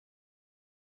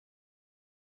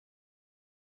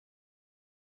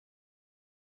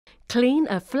Clean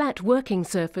a flat working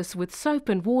surface with soap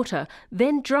and water,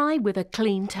 then dry with a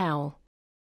clean towel.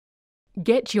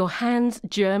 Get your hands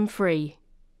germ-free.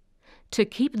 To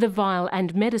keep the vial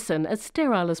and medicine as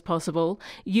sterile as possible,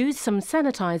 use some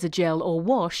sanitizer gel or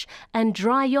wash and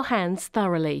dry your hands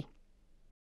thoroughly.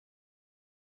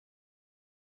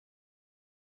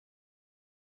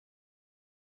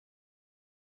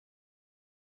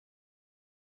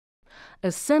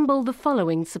 Assemble the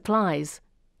following supplies: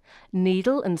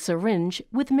 needle and syringe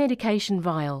with medication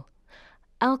vial,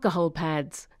 alcohol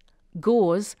pads,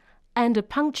 gauze, and a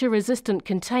puncture-resistant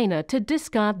container to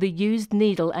discard the used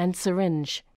needle and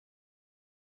syringe.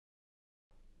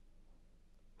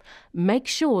 Make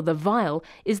sure the vial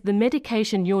is the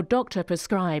medication your doctor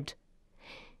prescribed.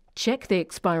 Check the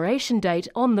expiration date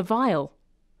on the vial.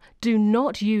 Do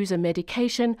not use a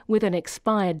medication with an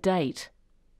expired date.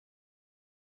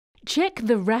 Check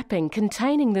the wrapping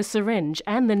containing the syringe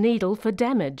and the needle for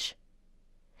damage.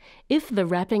 If the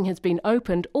wrapping has been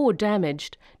opened or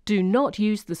damaged, do not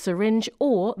use the syringe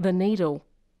or the needle.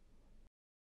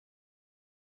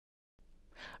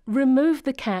 Remove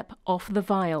the cap off the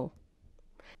vial.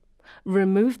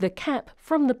 Remove the cap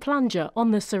from the plunger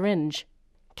on the syringe.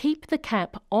 Keep the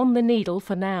cap on the needle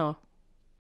for now.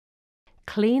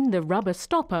 Clean the rubber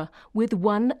stopper with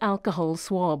one alcohol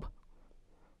swab.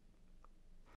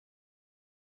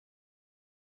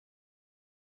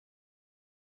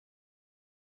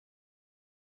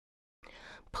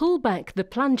 Pull back the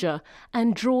plunger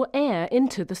and draw air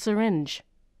into the syringe.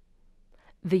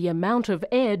 The amount of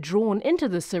air drawn into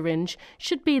the syringe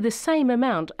should be the same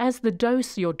amount as the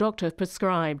dose your doctor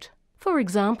prescribed. For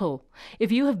example,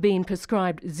 if you have been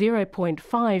prescribed 0.5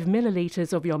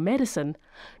 milliliters of your medicine,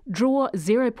 draw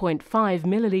 0.5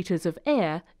 milliliters of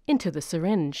air into the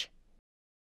syringe.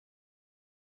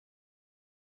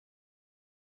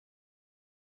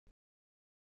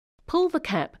 Pull the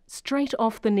cap straight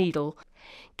off the needle.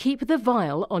 Keep the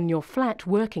vial on your flat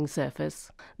working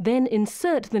surface. Then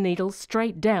insert the needle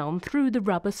straight down through the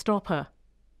rubber stopper.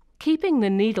 Keeping the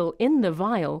needle in the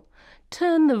vial,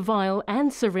 turn the vial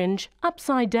and syringe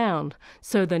upside down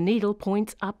so the needle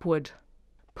points upward.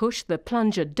 Push the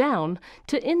plunger down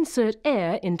to insert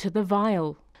air into the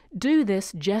vial. Do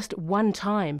this just one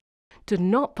time. Do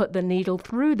not put the needle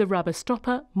through the rubber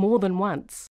stopper more than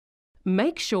once.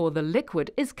 Make sure the liquid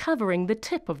is covering the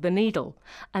tip of the needle,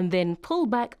 and then pull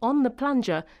back on the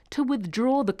plunger to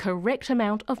withdraw the correct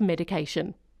amount of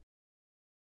medication.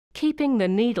 Keeping the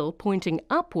needle pointing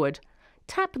upward,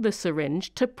 tap the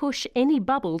syringe to push any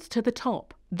bubbles to the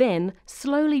top. Then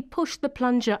slowly push the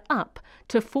plunger up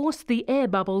to force the air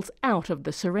bubbles out of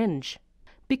the syringe.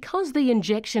 Because the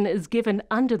injection is given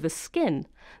under the skin,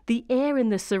 the air in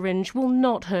the syringe will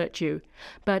not hurt you,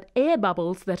 but air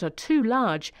bubbles that are too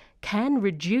large can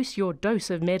reduce your dose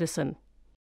of medicine.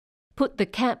 Put the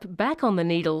cap back on the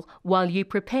needle while you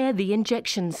prepare the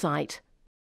injection site.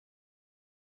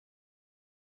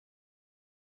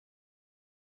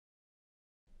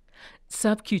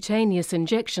 Subcutaneous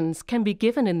injections can be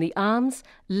given in the arms,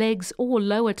 legs, or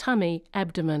lower tummy,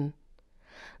 abdomen.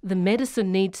 The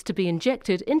medicine needs to be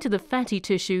injected into the fatty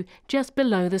tissue just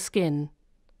below the skin.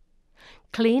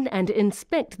 Clean and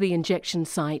inspect the injection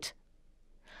site.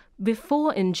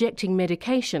 Before injecting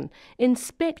medication,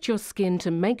 inspect your skin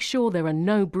to make sure there are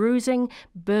no bruising,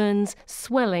 burns,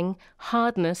 swelling,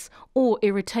 hardness, or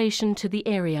irritation to the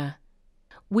area.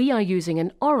 We are using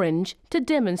an orange to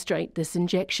demonstrate this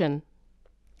injection.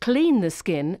 Clean the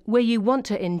skin where you want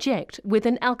to inject with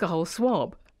an alcohol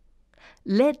swab.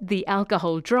 Let the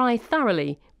alcohol dry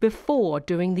thoroughly before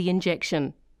doing the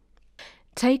injection.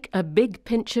 Take a big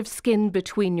pinch of skin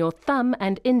between your thumb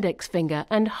and index finger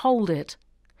and hold it.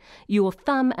 Your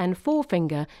thumb and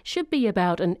forefinger should be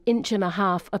about 1.5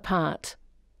 inches apart.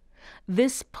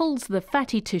 This pulls the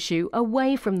fatty tissue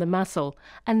away from the muscle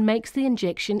and makes the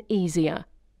injection easier.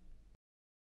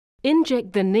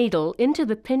 Inject the needle into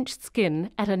the pinched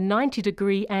skin at a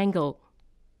 90-degree angle.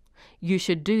 You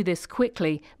should do this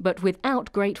quickly, but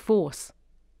without great force.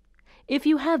 If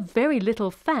you have very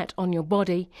little fat on your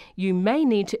body, you may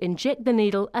need to inject the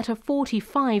needle at a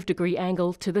 45-degree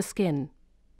angle to the skin.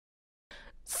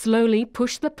 Slowly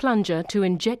push the plunger to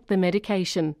inject the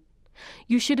medication.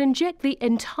 You should inject the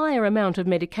entire amount of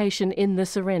medication in the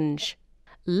syringe.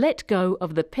 Let go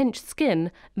of the pinched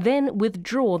skin, then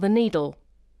withdraw the needle.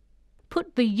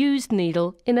 Put the used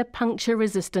needle in a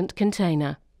puncture-resistant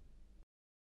container.